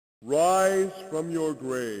Rise from your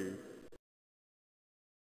grave.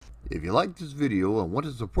 If you like this video and want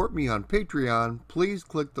to support me on Patreon, please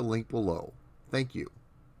click the link below. Thank you.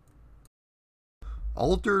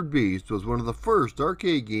 Altered Beast was one of the first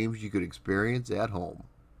arcade games you could experience at home.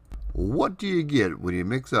 What do you get when you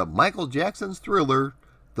mix up Michael Jackson's Thriller,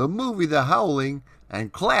 the movie The Howling,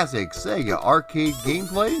 and classic Sega arcade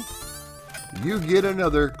gameplay? You get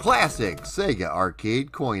another classic Sega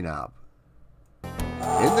arcade coin-op.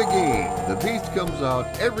 In the game, the Beast comes out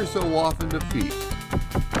every so often to feast.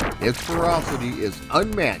 Its ferocity is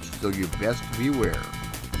unmatched, so you best beware.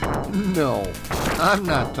 No, I'm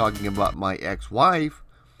not talking about my ex-wife.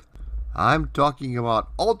 I'm talking about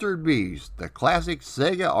Altered Beast, the classic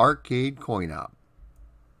Sega arcade coin-op.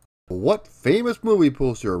 What famous movie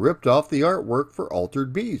poster ripped off the artwork for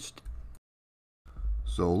Altered Beast?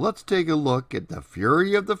 So let's take a look at the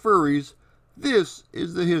Fury of the Furries. This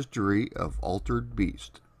is the history of Altered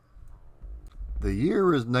Beast. The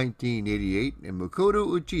year is 1988 and Makoto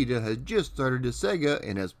Uchida has just started at Sega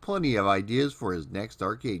and has plenty of ideas for his next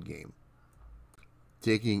arcade game.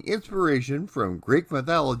 Taking inspiration from Greek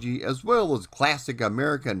mythology as well as classic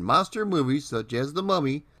American monster movies such as The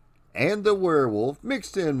Mummy and The Werewolf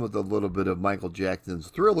mixed in with a little bit of Michael Jackson's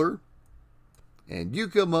Thriller, and you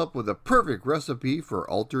come up with a perfect recipe for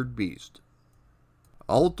Altered Beast.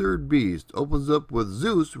 Altered Beast opens up with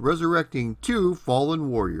Zeus resurrecting two fallen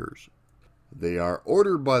warriors. They are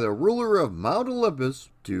ordered by the ruler of Mount Olympus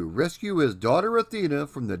to rescue his daughter Athena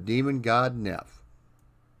from the demon god Neph.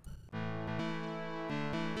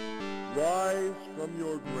 Rise from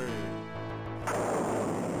your grave.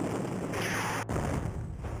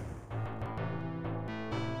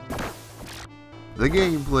 The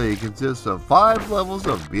gameplay consists of 5 levels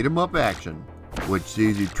of beat-em-up action, which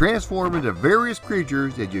sees you transform into various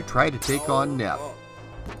creatures as you try to take on Neph.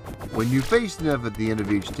 When you face Neph at the end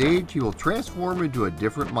of each stage, he will transform into a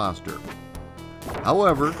different monster.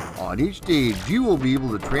 However, on each stage, you will be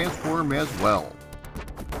able to transform as well.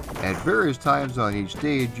 At various times on each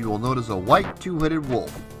stage, you will notice a white two-headed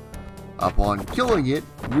wolf. Upon killing it,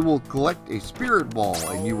 you will collect a spirit ball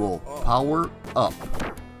and you will power up.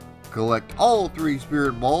 Collect all 3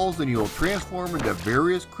 spirit balls and you will transform into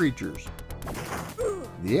various creatures.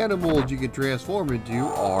 The animals you can transform into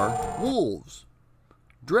are wolves,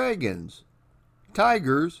 dragons,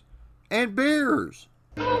 tigers, and bears.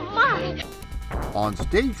 Oh my! On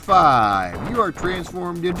stage 5, you are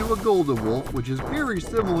transformed into a golden wolf, which is very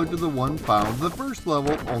similar to the one found in the first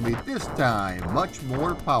level, only this time much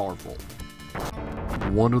more powerful.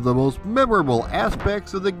 One of the most memorable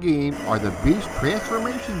aspects of the game are the Beast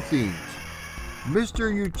transformation scenes.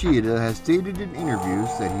 Mr. Uchida has stated in interviews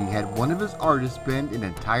that he had one of his artists spend an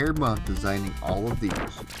entire month designing all of these.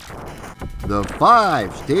 The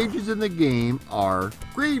 5 stages in the game are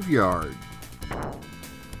Graveyard,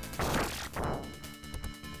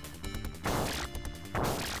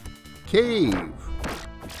 Cave,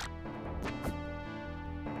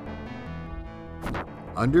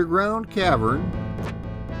 Underground Cavern,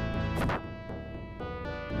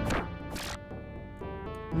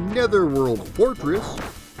 Netherworld Fortress,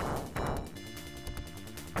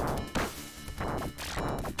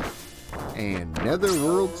 and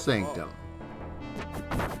Netherworld Sanctum.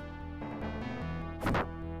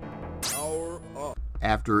 Power up.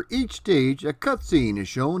 After each stage, a cutscene is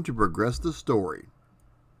shown to progress the story.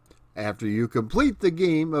 After you complete the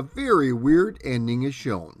game, a very weird ending is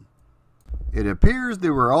shown. It appears they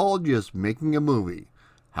were all just making a movie.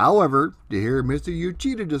 However, to hear Mr.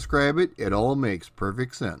 Uchida describe it, it all makes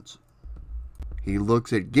perfect sense. He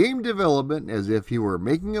looks at game development as if he were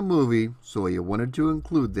making a movie, so he wanted to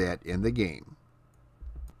include that in the game.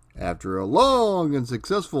 After a long and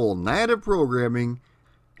successful night of programming,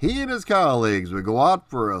 he and his colleagues would go out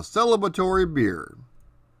for a celebratory beer.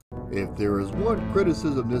 If there is one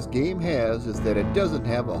criticism this game has, is that it doesn't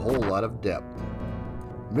have a whole lot of depth.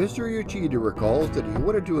 Mr. Uchida recalls that he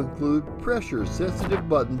wanted to include pressure-sensitive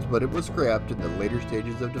buttons, but it was scrapped in the later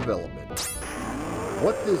stages of development.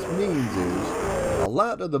 What this means is, a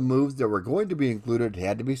lot of the moves that were going to be included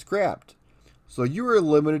had to be scrapped, so you were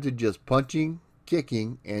limited to just punching,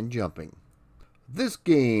 kicking, and jumping. This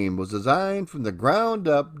game was designed from the ground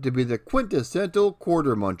up to be the quintessential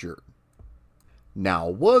quarter muncher. Now,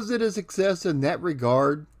 was it a success in that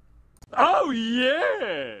regard? Oh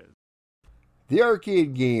yeah! The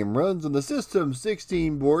arcade game runs on the System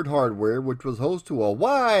 16 board hardware, which was host to a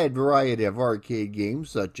wide variety of arcade games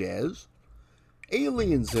such as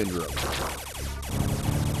Alien Syndrome,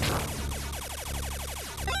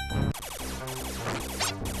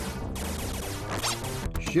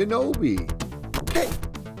 Shinobi, hey,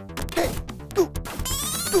 ooh,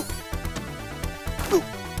 ooh.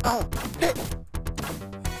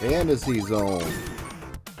 Fantasy Zone.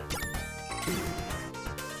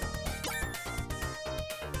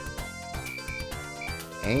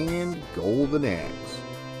 And Golden Axe.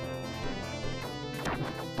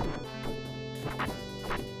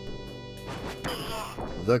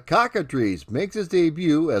 The Cockatrice makes its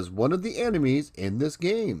debut as one of the enemies in this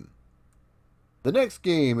game. The next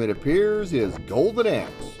game it appears is Golden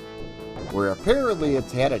Axe, where apparently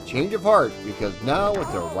it's had a change of heart because now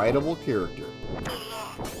it's a writable character.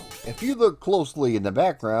 If you look closely in the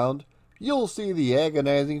background, you'll see the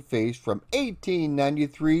agonizing face from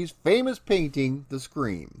 1893's famous painting, The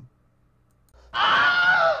Scream.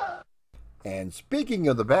 And speaking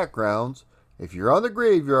of the backgrounds, if you're on the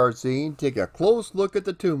graveyard scene, take a close look at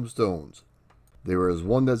the tombstones. There is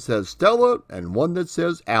one that says Stella and one that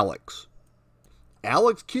says Alex.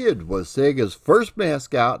 Alex Kidd was Sega's first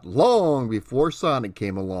mascot long before Sonic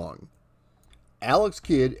came along. Alex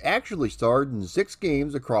Kidd actually starred in 6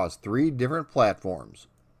 games across 3 different platforms.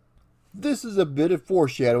 This is a bit of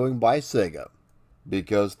foreshadowing by Sega,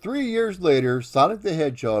 because 3 years later Sonic the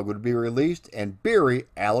Hedgehog would be released and bury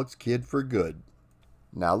Alex Kidd for good.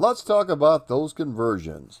 Now let's talk about those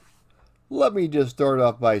conversions. Let me just start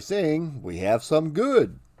off by saying we have some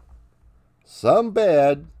good, some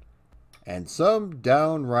bad, and some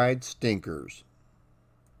downright stinkers.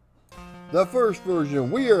 The first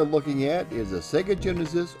version we are looking at is the Sega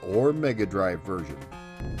Genesis or Mega Drive version.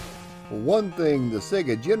 One thing the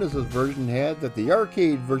Sega Genesis version had that the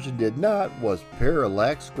arcade version did not was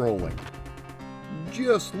parallax scrolling.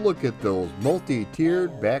 Just look at those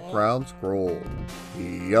multi-tiered background scrolls.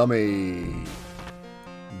 Yummy!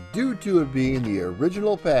 Due to it being the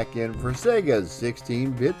original pack-in for Sega's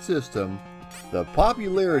 16-bit system, the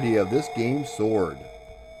popularity of this game soared.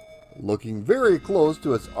 Looking very close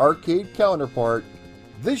to its arcade counterpart,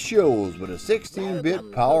 this shows what a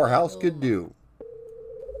 16-bit powerhouse could do.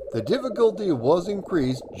 The difficulty was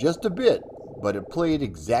increased just a bit, but it played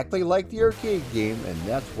exactly like the arcade game, and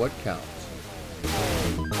that's what counts.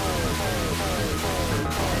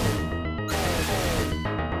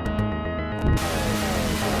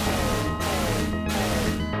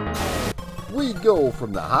 We go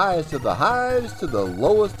from the highest of the highs to the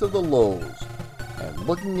lowest of the lows. And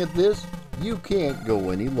looking at this, you can't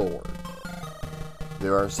go any lower.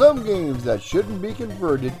 There are some games that shouldn't be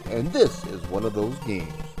converted, and this is one of those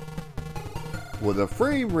games. With a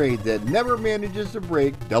frame rate that never manages to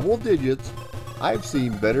break double digits, I've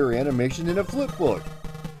seen better animation in a flipbook.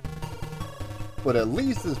 But at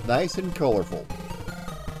least it's nice and colorful.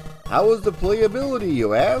 How is the playability,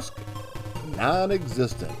 you ask?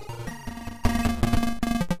 Non-existent.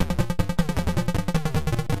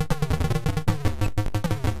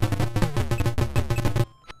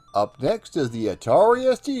 Up next is the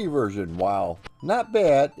Atari ST version. While not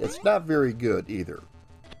bad, it's not very good either.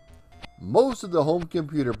 Most of the home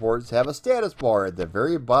computer ports have a status bar at the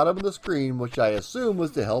very bottom of the screen, which I assume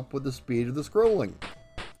was to help with the speed of the scrolling.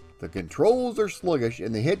 The controls are sluggish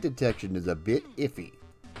and the hit detection is a bit iffy.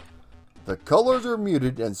 The colors are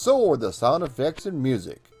muted and so are the sound effects and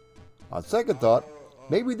music. On second thought,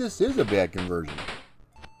 maybe this is a bad conversion.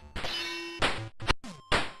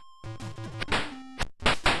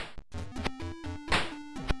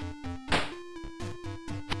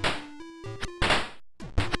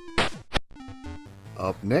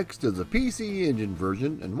 Up next is the PC Engine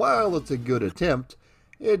version, and while it's a good attempt,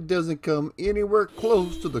 it doesn't come anywhere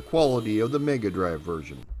close to the quality of the Mega Drive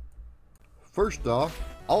version. First off,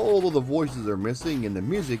 all of the voices are missing and the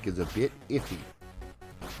music is a bit iffy.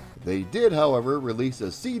 They did, however, release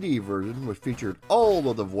a CD version which featured all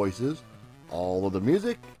of the voices, all of the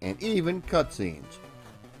music, and even cutscenes.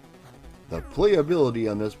 The playability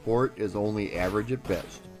on this port is only average at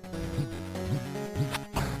best.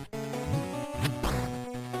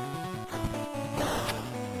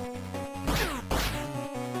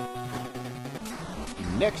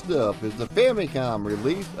 Next up is the Famicom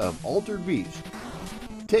release of Altered Beast.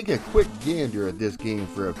 Take a quick gander at this game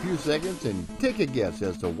for a few seconds and take a guess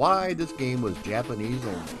as to why this game was Japanese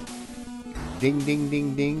only. Ding ding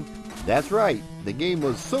ding ding. That's right, the game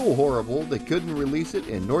was so horrible they couldn't release it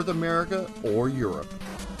in North America or Europe.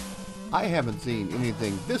 I haven't seen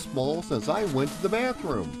anything this small since I went to the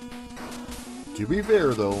bathroom. To be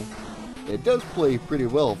fair though, it does play pretty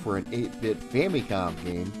well for an 8-bit Famicom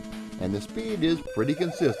game, and the speed is pretty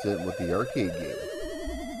consistent with the arcade game.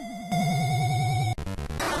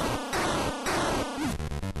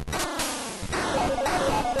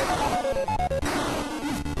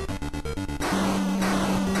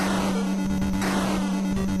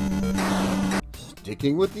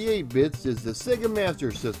 Sticking with the 8-bits is the Sega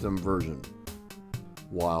Master System version.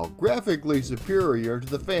 While graphically superior to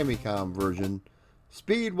the Famicom version,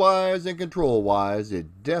 speed-wise and control-wise,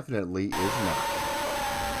 it definitely is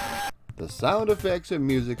not. The sound effects and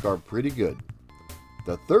music are pretty good.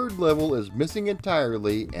 The third level is missing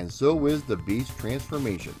entirely, and so is the beast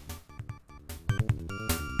transformation.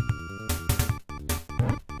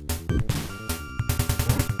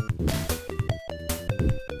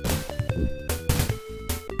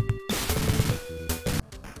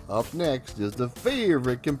 Up next is the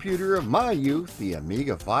favorite computer of my youth, the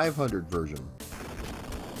Amiga 500 version.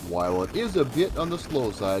 While it is a bit on the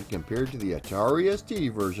slow side compared to the Atari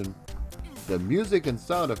ST version, the music and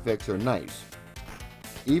sound effects are nice,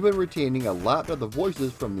 even retaining a lot of the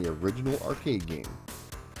voices from the original arcade game.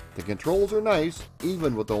 The controls are nice,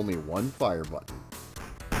 even with only one fire button.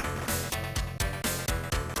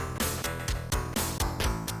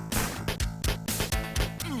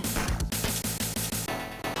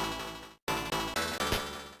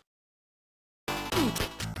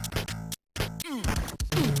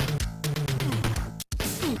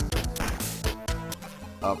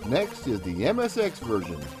 Up next is the MSX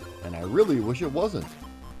version, and I really wish it wasn't.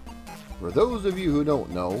 For those of you who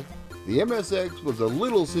don't know, the MSX was a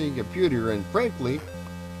little seen computer, and frankly,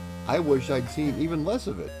 I wish I'd seen even less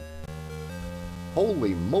of it.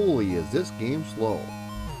 Holy moly, is this game slow.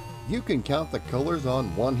 You can count the colors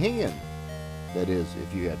on one hand. That is,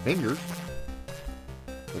 if you had fingers.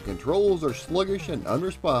 The controls are sluggish and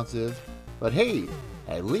unresponsive, but hey,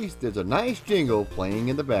 at least there's a nice jingle playing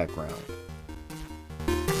in the background.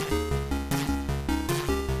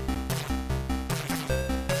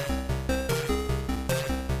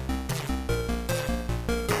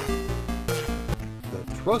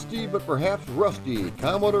 Trusty but perhaps rusty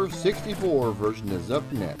Commodore 64 version is up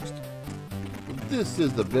next. This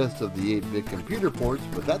is the best of the 8-bit computer ports,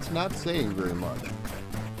 but that's not saying very much.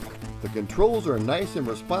 The controls are nice and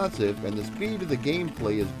responsive, and the speed of the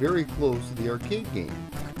gameplay is very close to the arcade game.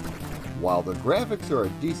 While the graphics are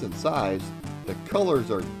a decent size, the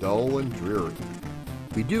colors are dull and dreary.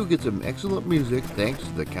 We do get some excellent music thanks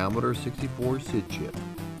to the Commodore 64 SID chip.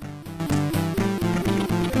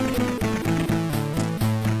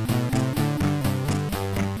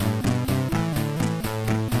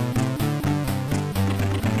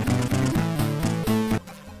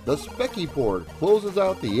 The Specky port closes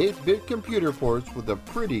out the 8-bit computer ports with a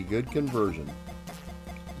pretty good conversion.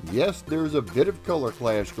 Yes, there's a bit of color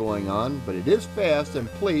clash going on, but it is fast and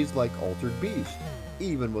plays like Altered Beast,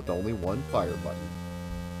 even with only one fire button.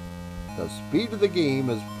 The speed of the game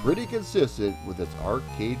is pretty consistent with its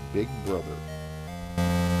arcade big brother.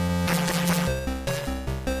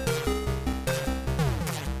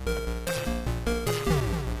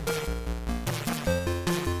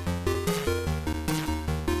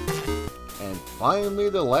 Finally,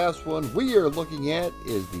 the last one we are looking at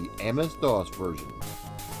is the MS-DOS version.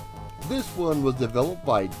 This one was developed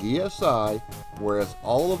by DSi, whereas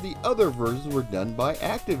all of the other versions were done by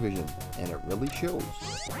Activision, and it really shows.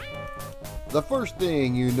 The first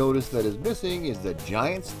thing you notice that is missing is the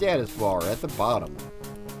giant status bar at the bottom.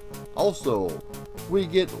 Also, we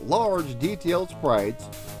get large detailed sprites,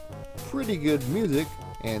 pretty good music,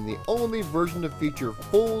 and the only version to feature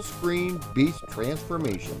full-screen beast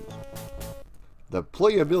transformations. The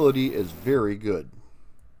playability is very good.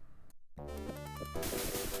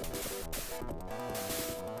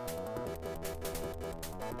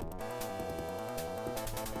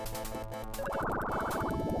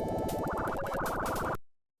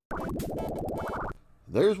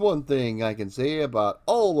 There's one thing I can say about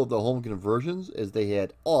all of the home conversions is they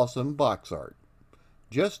had awesome box art.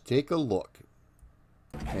 Just take a look.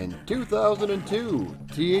 In 2002,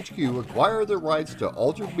 THQ acquired the rights to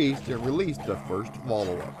Altered Beast and released the first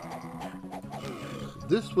follow-up.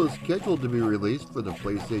 This was scheduled to be released for the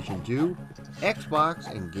PlayStation 2,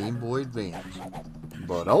 Xbox, and Game Boy Advance,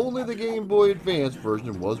 but only the Game Boy Advance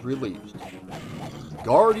version was released.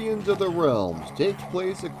 Guardians of the Realms takes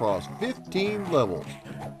place across 15 levels.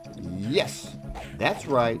 Yes, that's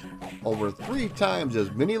right, over 3 times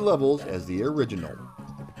as many levels as the original.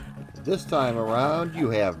 This time around, you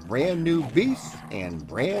have brand new beasts and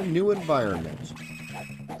brand new environments.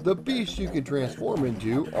 The beasts you can transform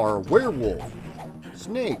into are werewolf,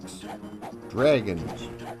 snakes, dragons,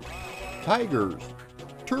 tigers,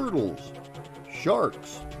 turtles,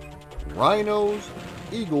 sharks, rhinos,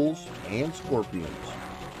 eagles, and scorpions.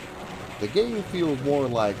 The game feels more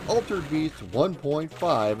like Altered Beast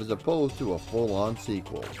 1.5 as opposed to a full-on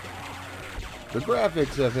sequel. The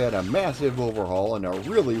graphics have had a massive overhaul and are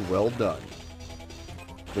really well done.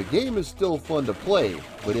 The game is still fun to play,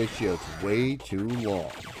 but it's just way too long.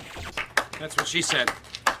 That's what she said.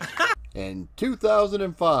 In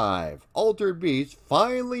 2005, Altered Beast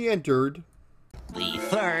finally entered The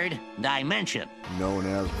third dimension. known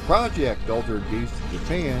as Project Altered Beast in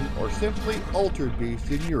Japan or simply Altered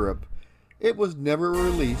Beast in Europe. It was never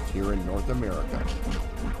released here in North America.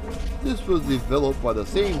 This was developed by the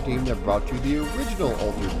same team that brought you the original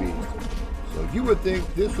Altered Beast, so you would think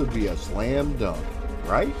this would be a slam dunk,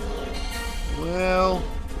 right? Well,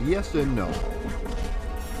 yes and no.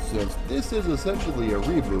 Since this is essentially a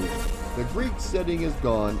reboot, the Greek setting is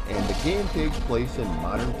gone and the game takes place in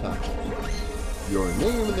modern times. Your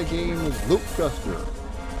name in the game is Luke Custer,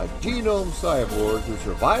 a genome cyborg who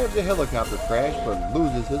survives a helicopter crash but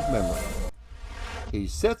loses his memory. He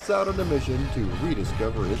sets out on a mission to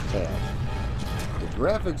rediscover his past. The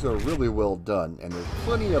graphics are really well done and there's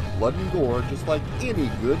plenty of blood and gore just like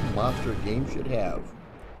any good monster game should have.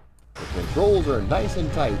 The controls are nice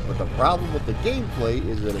and tight, but the problem with the gameplay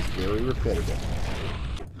is that it's very repetitive.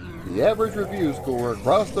 The average review score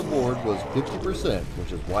across the board was 50%,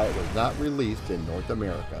 which is why it was not released in North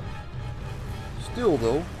America. Still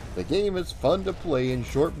though, the game is fun to play in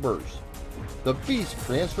short bursts. The beast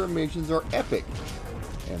transformations are epic,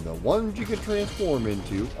 and the ones you can transform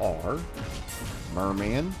into are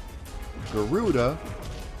Merman, Garuda,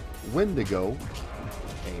 Wendigo,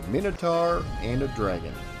 a Minotaur, and a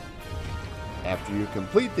Dragon. After you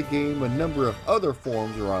complete the game, a number of other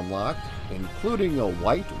forms are unlocked, including a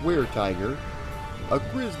white were-tiger, a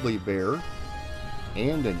grizzly bear,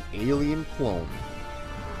 and an alien clone.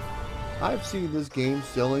 I've seen this game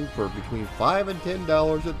selling for between $5 and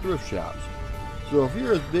 $10 at thrift shops, so if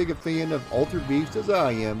you're as big a fan of Altered Beast as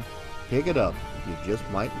I am, pick it up, you just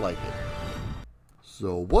might like it.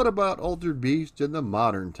 So what about Altered Beast in the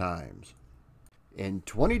modern times? In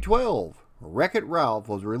 2012, Wreck-It Ralph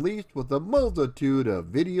was released with a multitude of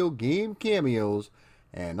video game cameos,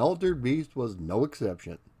 and Altered Beast was no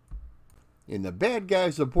exception. In the bad guy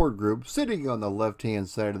support group sitting on the left-hand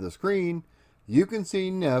side of the screen, you can see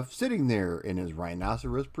Neff sitting there in his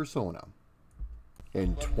rhinoceros persona.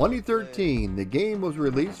 In 2013, the game was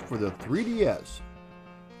released for the 3DS.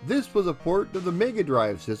 This was a port of the Mega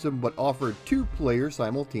Drive system but offered 2-player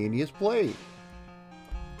simultaneous play.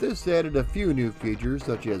 This added a few new features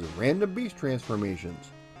such as random beast transformations.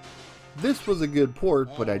 This was a good port,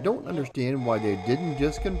 but I don't understand why they didn't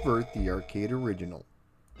just convert the arcade original.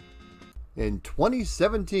 In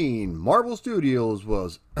 2017, Marvel Studios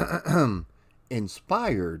was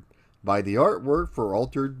inspired by the artwork for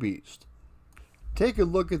Altered Beast. Take a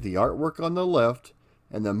look at the artwork on the left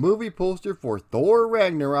and the movie poster for Thor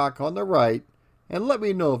Ragnarok on the right, and let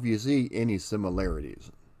me know if you see any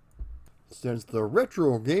similarities. Since the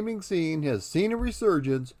retro gaming scene has seen a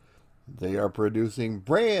resurgence, they are producing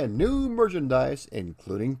brand new merchandise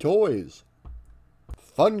including toys,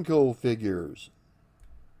 Funko figures,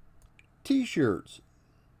 t-shirts,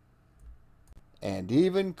 and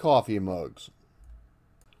even coffee mugs.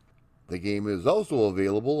 The game is also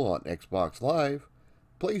available on Xbox Live,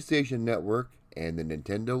 PlayStation Network, and the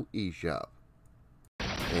Nintendo eShop.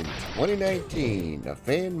 In 2019, a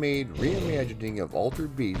fan-made reimagining of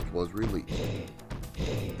Altered Beast was released.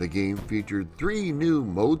 The game featured 3 new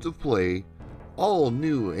modes of play, all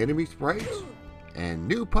new enemy sprites, and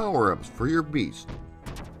new power-ups for your beast.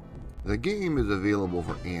 The game is available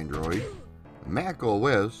for Android, Mac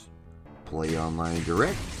OS, Play Online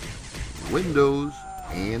Direct, Windows,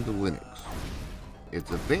 and Linux.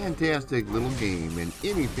 It's a fantastic little game and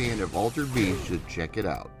any fan of Altered Beast should check it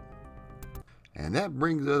out. And that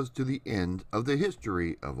brings us to the end of the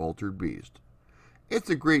history of Altered Beast. It's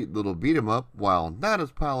a great little beat 'em up. While not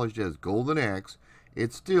as polished as Golden Axe,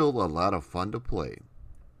 it's still a lot of fun to play.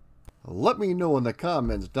 Let me know in the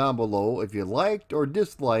comments down below if you liked or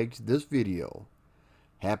disliked this video.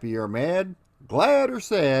 Happy or mad, glad or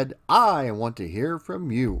sad, I want to hear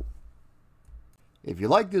from you. If you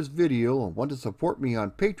like this video and want to support me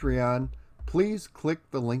on Patreon, please click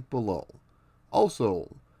the link below.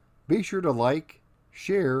 Also, be sure to like,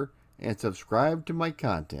 share, and subscribe to my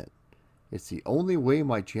content. It's the only way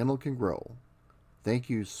my channel can grow. Thank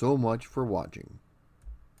you so much for watching.